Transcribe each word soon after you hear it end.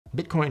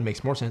Bitcoin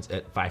makes more sense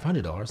at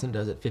 $500 than it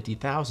does at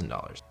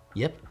 $50,000.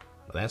 Yep,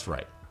 that's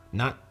right.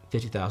 Not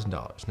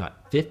 $50,000,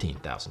 not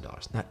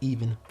 $15,000, not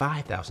even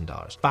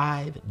 $5,000.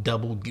 5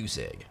 double goose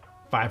egg.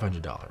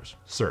 $500,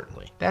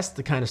 certainly. That's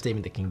the kind of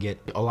statement that can get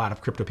a lot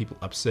of crypto people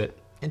upset,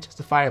 and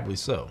justifiably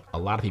so. A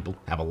lot of people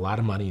have a lot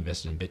of money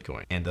invested in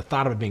Bitcoin, and the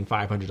thought of it being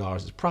 $500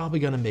 is probably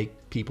gonna make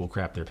people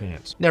crap their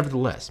pants.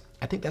 Nevertheless,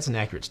 I think that's an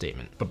accurate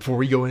statement. But before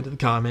we go into the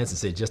comments and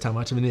say just how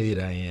much of an idiot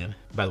I am,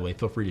 by the way,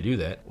 feel free to do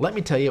that, let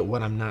me tell you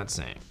what I'm not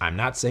saying. I'm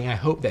not saying I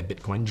hope that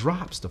Bitcoin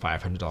drops to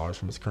 $500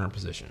 from its current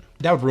position.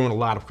 That would ruin a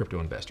lot of crypto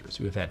investors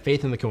who have had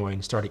faith in the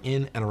coin starting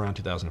in and around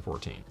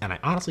 2014. And I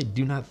honestly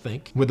do not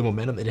think, with the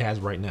momentum it has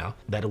right now,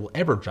 that it will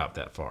ever drop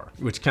that far.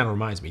 Which kind of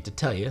reminds me to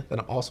tell you that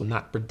I'm also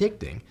not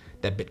predicting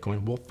that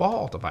Bitcoin will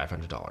fall to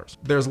 $500.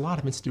 There's a lot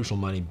of institutional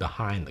money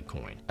behind the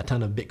coin. A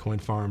ton of Bitcoin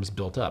farms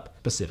built up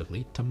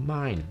specifically to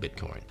mine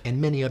Bitcoin,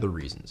 and many other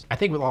reasons. I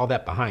think with all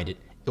that behind it,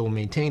 it will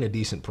maintain a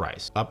decent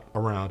price, up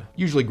around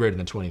usually greater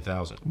than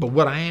 20,000. But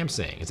what I am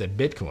saying is that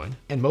Bitcoin,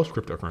 and most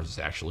cryptocurrencies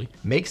actually,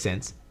 make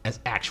sense as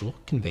actual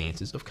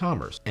conveyances of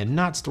commerce and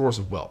not stores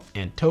of wealth.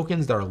 And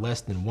tokens that are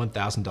less than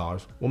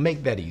 $1,000 will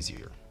make that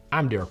easier.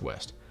 I'm Derek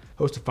West,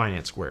 host of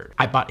Finance Squared.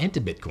 I bought into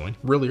Bitcoin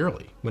really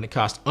early when it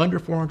cost under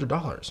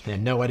 $400.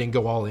 And no, I didn't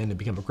go all in and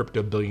become a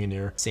crypto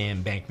billionaire,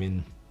 Sam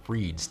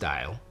Bankman-Fried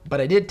style,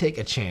 but I did take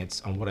a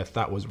chance on what I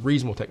thought was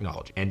reasonable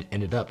technology and it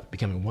ended up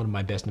becoming one of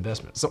my best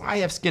investments. So I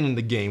have skin in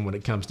the game when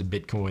it comes to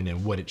Bitcoin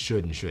and what it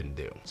should and shouldn't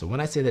do. So when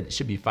I say that it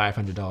should be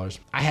 $500,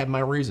 I have my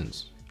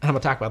reasons. And I'm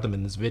gonna talk about them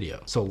in this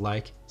video. So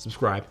like,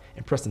 subscribe,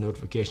 and press the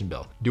notification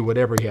bell. Do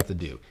whatever you have to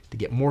do to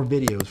get more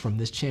videos from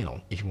this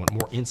channel if you want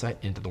more insight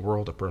into the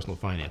world of personal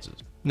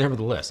finances.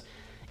 Nevertheless,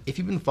 if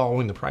you've been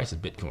following the price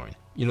of Bitcoin,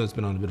 you know it's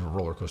been on a bit of a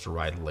roller coaster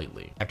ride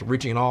lately. After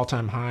reaching an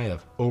all-time high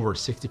of over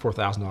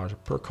 $64,000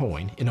 per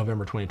coin in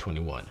November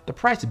 2021, the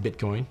price of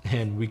Bitcoin,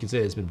 and we can say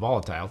it's been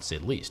volatile to say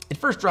the least, it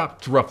first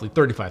dropped to roughly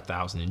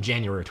 $35,000 in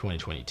January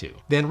 2022,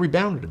 then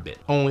rebounded a bit,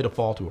 only to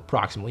fall to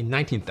approximately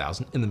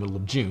 $19,000 in the middle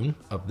of June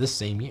of this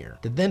same year,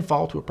 to then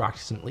fall to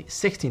approximately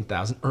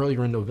 $16,000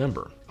 earlier in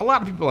November. A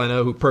lot of people I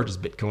know who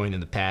purchased Bitcoin in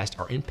the past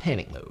are in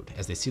panic mode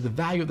as they see the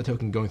value of the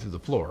token going through the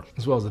floor,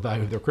 as well as the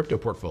value of their crypto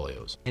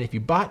portfolios. And if you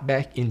bought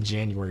back in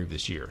January of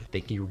this year,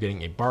 thinking you were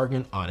getting a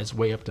bargain on its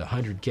way up to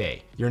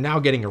 100K, you're now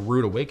getting a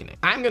rude awakening.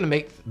 I'm gonna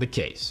make the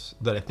case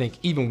that I think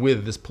even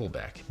with this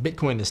pullback,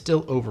 Bitcoin is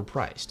still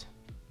overpriced.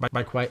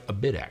 By quite a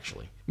bit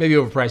actually. Maybe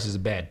overpriced is a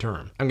bad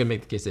term. I'm gonna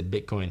make the case that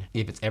Bitcoin,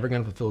 if it's ever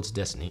gonna fulfill its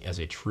destiny as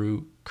a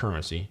true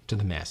currency to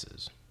the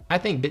masses. I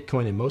think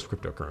Bitcoin and most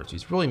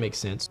cryptocurrencies really make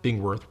sense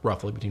being worth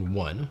roughly between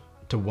 $1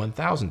 to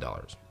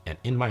 $1,000. And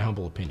in my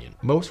humble opinion,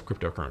 most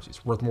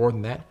cryptocurrencies worth more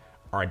than that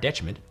are a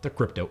detriment to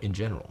crypto in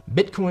general.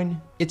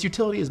 Bitcoin, its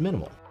utility is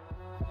minimal.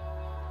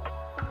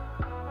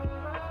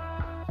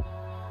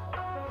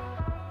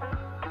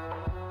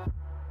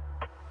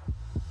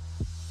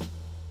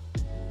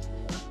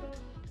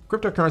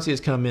 Cryptocurrency has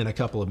come in a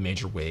couple of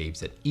major waves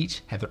that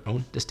each have their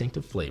own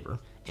distinctive flavor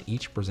and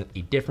each present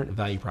a different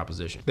value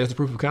proposition. There's the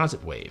proof of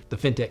concept wave, the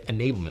fintech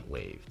enablement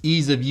wave,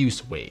 ease of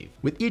use wave.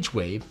 With each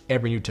wave,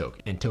 every new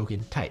token and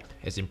token type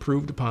has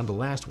improved upon the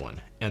last one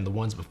and the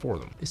ones before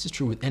them. This is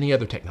true with any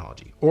other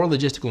technology or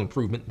logistical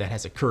improvement that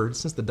has occurred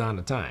since the dawn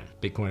of time.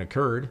 Bitcoin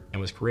occurred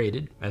and was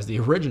created as the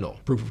original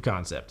proof of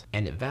concept,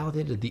 and it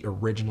validated the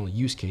original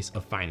use case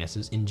of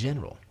finances in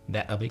general,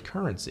 that of a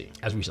currency.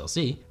 As we shall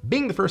see,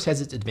 being the first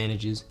has its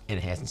advantages and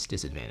it has its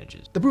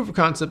disadvantages. The proof of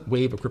concept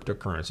wave of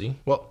cryptocurrency,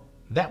 well,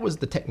 that was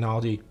the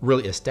technology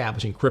really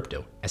establishing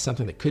crypto as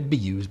something that could be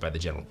used by the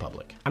general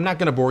public. I'm not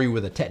gonna bore you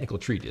with a technical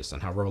treatise on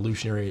how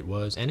revolutionary it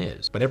was and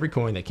is, but every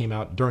coin that came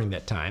out during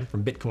that time,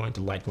 from Bitcoin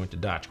to Litecoin to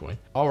Dogecoin,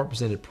 all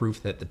represented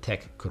proof that the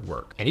tech could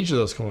work. And each of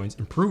those coins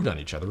improved on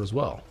each other as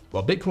well.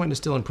 While Bitcoin is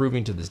still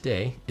improving to this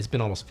day, it's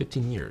been almost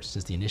 15 years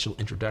since the initial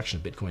introduction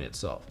of Bitcoin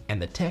itself,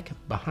 and the tech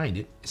behind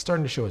it is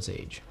starting to show its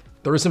age.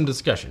 There is some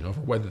discussion over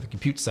whether the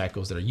compute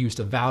cycles that are used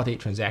to validate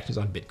transactions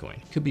on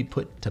Bitcoin could be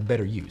put to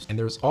better use. And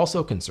there's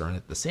also concern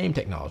that the same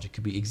technology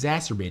could be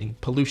exacerbating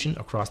pollution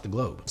across the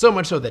globe. So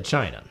much so that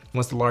China,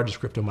 once the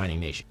largest crypto mining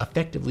nation,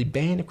 effectively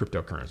banned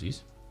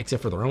cryptocurrencies,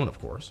 except for their own of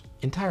course,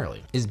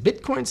 entirely. Is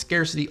Bitcoin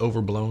scarcity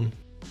overblown?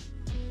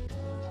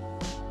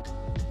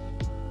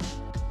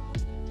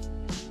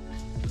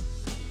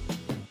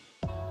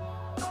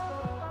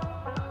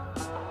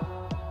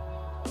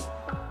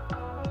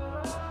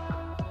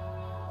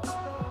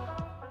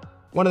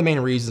 One of the main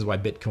reasons why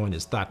Bitcoin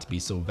is thought to be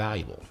so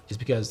valuable is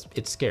because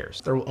it's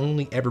scarce. There will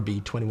only ever be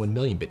 21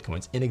 million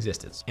Bitcoins in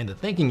existence. And the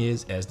thinking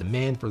is, as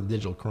demand for the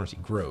digital currency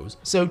grows,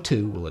 so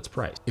too will its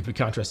price. If we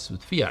contrast this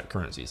with fiat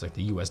currencies like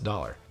the US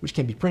dollar, which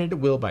can be printed at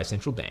will by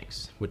central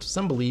banks, which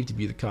some believe to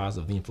be the cause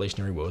of the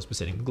inflationary woes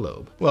besetting the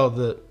globe, well,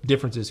 the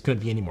differences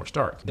couldn't be any more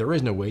stark. There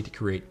is no way to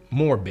create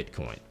more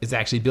Bitcoin. It's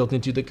actually built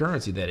into the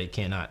currency that it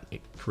cannot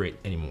create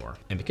anymore.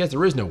 And because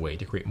there is no way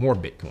to create more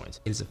Bitcoins,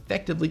 it is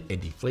effectively a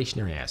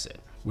deflationary asset,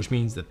 which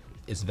means that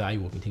its value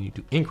will continue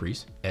to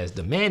increase as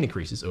demand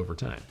increases over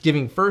time,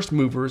 giving first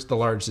movers the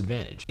largest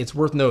advantage. It's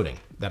worth noting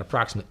that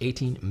approximately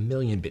 18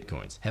 million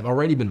Bitcoins have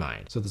already been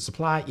mined, so the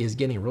supply is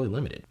getting really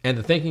limited. And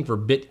the thinking for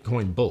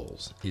Bitcoin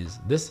bulls is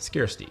this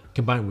scarcity,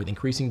 combined with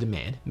increasing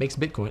demand, makes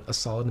Bitcoin a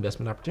solid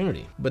investment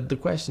opportunity. But the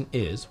question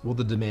is, will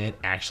the demand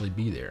actually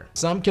be there?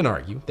 Some can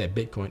argue that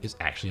Bitcoin is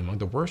actually among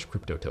the worst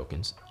crypto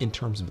tokens in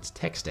terms of its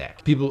tech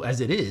stack. People,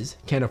 as it is,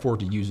 can't afford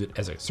to use it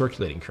as a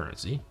circulating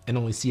currency and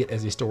only see it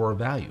as a store of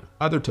value.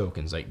 Other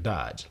tokens like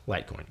Dodge,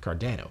 Litecoin,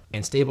 Cardano,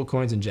 and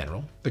stablecoins in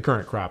general, the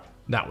current crop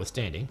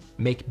notwithstanding,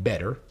 make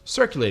better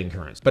circulating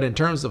currency. But in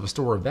terms of a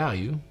store of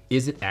value,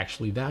 is it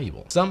actually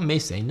valuable? Some may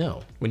say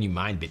no. When you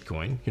mine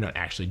Bitcoin, you're not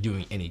actually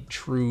doing any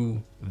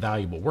true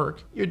valuable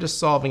work. You're just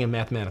solving a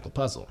mathematical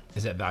puzzle.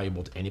 Is that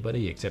valuable to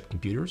anybody except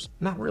computers?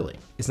 Not really.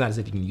 It's not as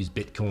if you can use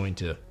Bitcoin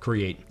to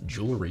create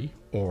jewelry,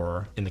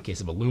 or in the case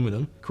of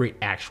aluminum, create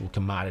actual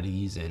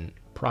commodities and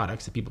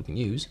products that people can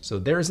use. So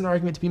there is an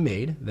argument to be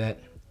made that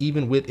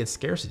even with its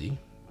scarcity,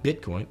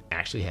 Bitcoin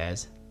actually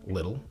has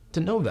little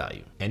to no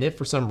value. And if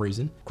for some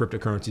reason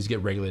cryptocurrencies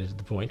get regulated to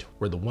the point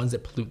where the ones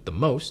that pollute the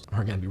most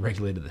are going to be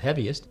regulated the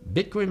heaviest,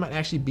 Bitcoin might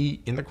actually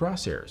be in the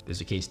crosshairs.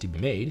 There's a case to be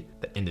made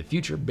that in the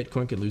future,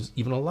 Bitcoin could lose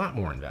even a lot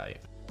more in value.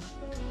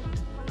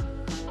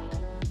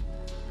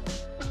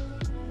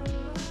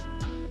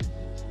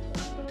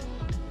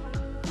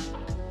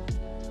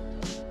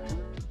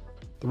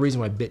 The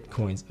reason why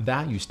Bitcoin's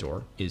value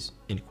store is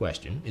in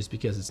question is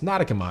because it's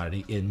not a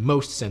commodity in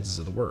most senses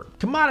of the word.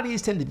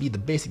 Commodities tend to be the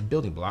basic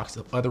building blocks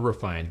of other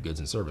refined goods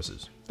and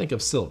services. Think of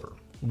silver,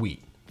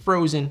 wheat,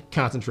 frozen,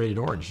 concentrated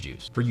orange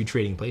juice for you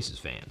Trading Places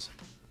fans.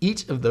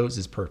 Each of those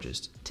is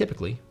purchased,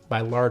 typically,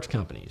 by large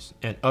companies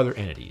and other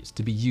entities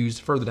to be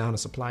used further down a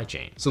supply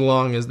chain. So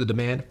long as the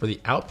demand for the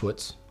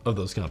outputs of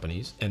those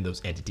companies and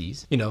those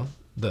entities,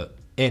 the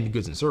end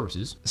goods and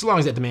services, so long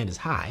as that demand is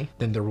high,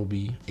 then there will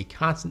be a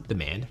constant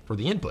demand for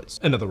the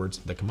inputs. In other words,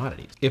 the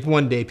commodities. If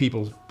one day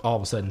people all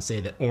of a sudden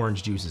say that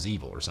orange juice is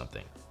evil or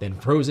something, then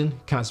frozen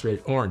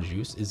concentrated orange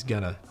juice is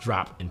gonna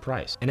drop in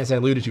price. And as I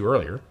alluded to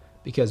earlier,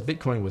 because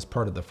Bitcoin was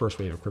part of the first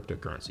wave of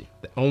cryptocurrency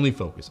that only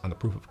focused on the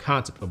proof of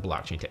concept of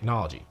blockchain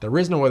technology, there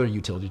is no other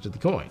utility to the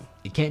coin.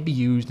 It can't be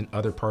used in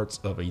other parts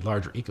of a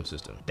larger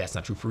ecosystem. That's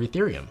not true for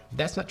Ethereum.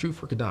 That's not true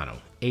for Cardano,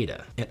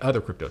 ADA, and other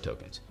crypto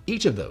tokens.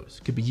 Each of those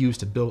could be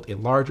used to build a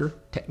larger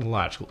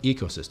technological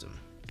ecosystem,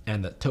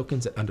 and the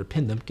tokens that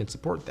underpin them can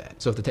support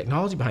that. So if the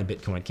technology behind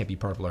Bitcoin can't be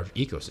part of a larger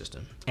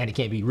ecosystem, and it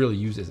can't be really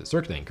used as a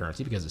circulating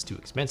currency because it's too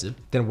expensive,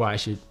 then why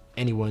should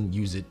anyone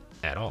use it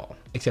at all,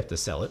 except to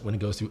sell it when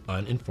it goes through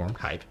uninformed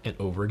hype and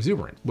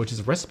over-exuberance, which is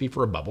a recipe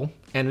for a bubble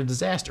and a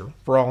disaster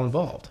for all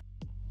involved.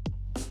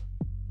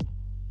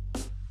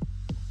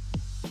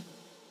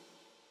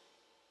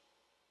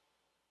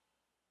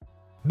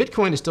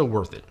 Bitcoin is still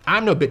worth it.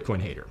 I'm no Bitcoin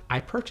hater.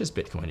 I purchased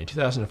Bitcoin in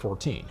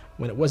 2014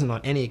 when it wasn't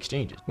on any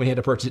exchanges, when you had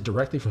to purchase it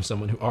directly from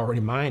someone who already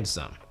mined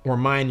some, or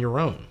mine your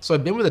own. So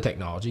I've been with the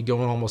technology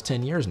going almost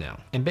 10 years now,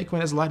 and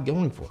Bitcoin has a lot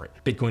going for it.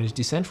 Bitcoin is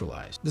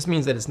decentralized. This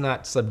means that it's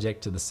not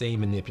subject to the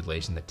same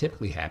manipulation that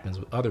typically happens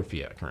with other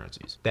fiat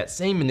currencies. That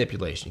same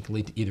manipulation can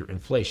lead to either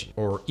inflation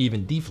or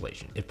even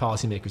deflation if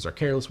policymakers are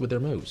careless with their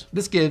moves.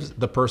 This gives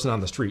the person on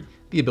the street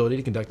the ability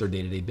to conduct their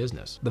day-to-day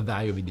business. The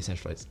value of a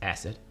decentralized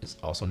asset is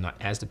also not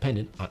as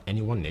dependent on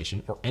any one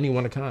nation or any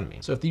one economy.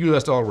 So if the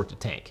US dollar were to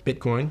tank,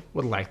 Bitcoin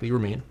would likely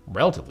remain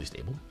relatively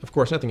stable. Of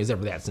course, nothing is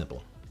ever that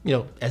simple,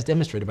 as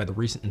demonstrated by the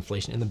recent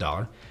inflation in the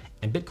dollar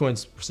and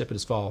Bitcoin's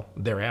precipitous fall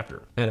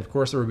thereafter. And of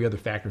course, there will be other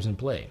factors in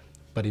play.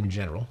 But in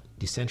general,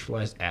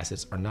 decentralized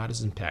assets are not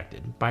as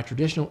impacted by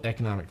traditional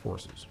economic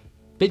forces.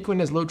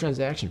 Bitcoin has low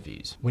transaction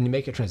fees. When you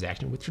make a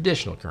transaction with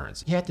traditional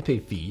currency, you have to pay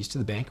fees to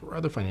the bank or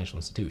other financial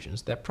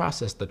institutions that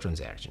process the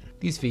transaction.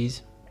 These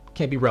fees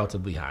can be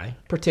relatively high,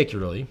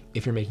 particularly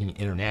if you're making an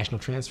international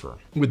transfer.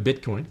 With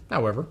Bitcoin,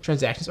 however,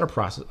 transactions are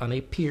processed on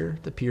a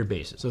peer-to-peer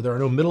basis, so there are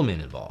no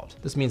middlemen involved.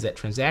 This means that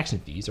transaction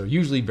fees are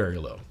usually very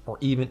low, or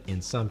even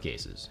in some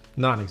cases,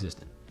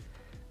 non-existent.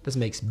 This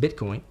makes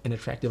Bitcoin an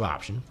attractive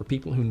option for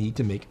people who need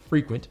to make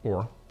frequent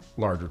or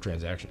larger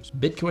transactions.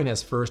 Bitcoin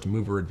has first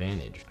mover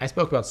advantage. I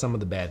spoke about some of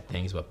the bad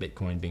things about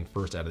Bitcoin being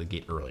first out of the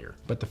gate earlier,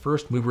 but the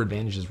first mover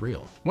advantage is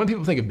real. When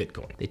people think of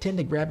Bitcoin, they tend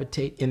to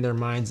gravitate in their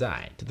mind's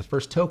eye to the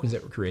first tokens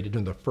that were created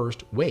during the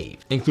first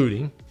wave,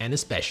 including and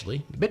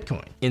especially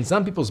Bitcoin. In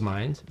some people's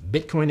minds,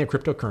 Bitcoin and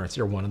cryptocurrency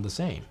are one and the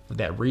same. For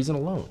that reason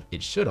alone,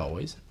 it should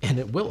always, and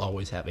it will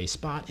always have a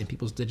spot in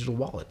people's digital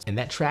wallets. And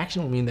that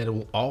traction will mean that it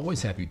will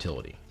always have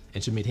utility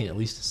and should maintain at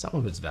least some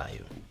of its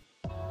value.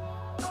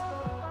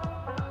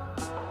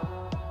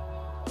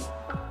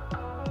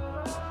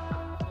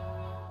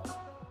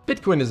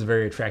 Bitcoin is a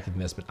very attractive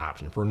investment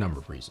option for a number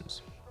of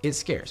reasons. It's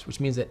scarce, which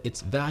means that its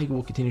value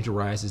will continue to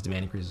rise as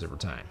demand increases over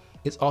time.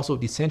 It's also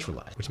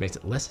decentralized, which makes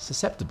it less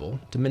susceptible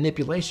to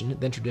manipulation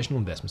than traditional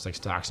investments like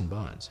stocks and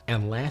bonds.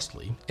 And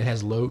lastly, it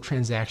has low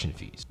transaction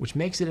fees, which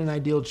makes it an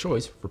ideal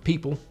choice for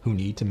people who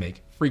need to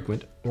make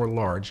frequent or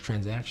large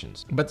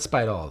transactions. But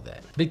despite all of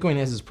that, Bitcoin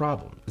has its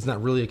problem. It's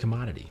not really a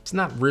commodity. It's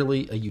not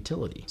really a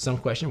utility. Some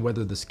question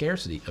whether the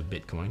scarcity of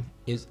Bitcoin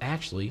is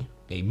actually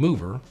a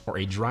mover or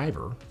a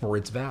driver for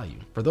its value.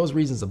 For those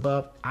reasons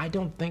above, I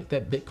don't think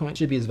that Bitcoin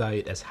should be as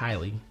valued as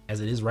highly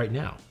as it is right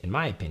now. In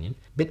my opinion,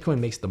 Bitcoin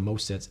makes the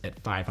most sense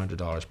at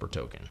 $500 per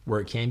token, where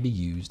it can be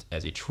used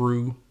as a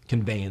true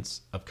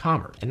conveyance of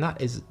commerce and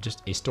not as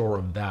just a store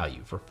of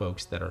value for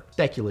folks that are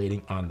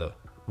speculating on the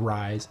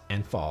rise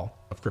and fall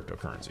of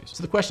cryptocurrencies.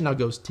 So the question now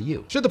goes to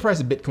you. Should the price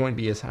of Bitcoin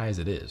be as high as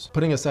it is?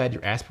 Putting aside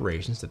your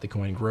aspirations that the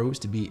coin grows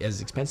to be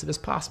as expensive as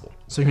possible,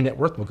 so your net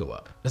worth will go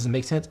up. Does it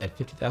make sense at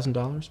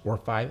 $50,000 or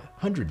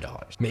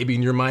 $500? Maybe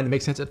in your mind it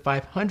makes sense at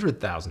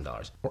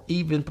 $500,000, or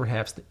even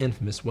perhaps the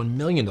infamous $1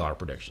 million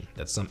prediction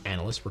that some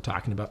analysts were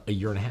talking about a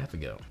year and a half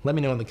ago. Let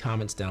me know in the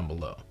comments down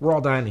below. We're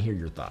all dying to hear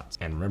your thoughts.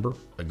 And remember,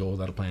 a goal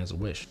without a plan is a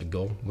wish. A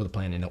goal with a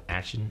plan and no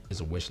action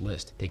is a wish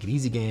list. Take it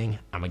easy, gang.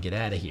 I'm gonna get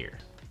out of here.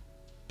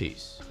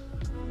 Peace.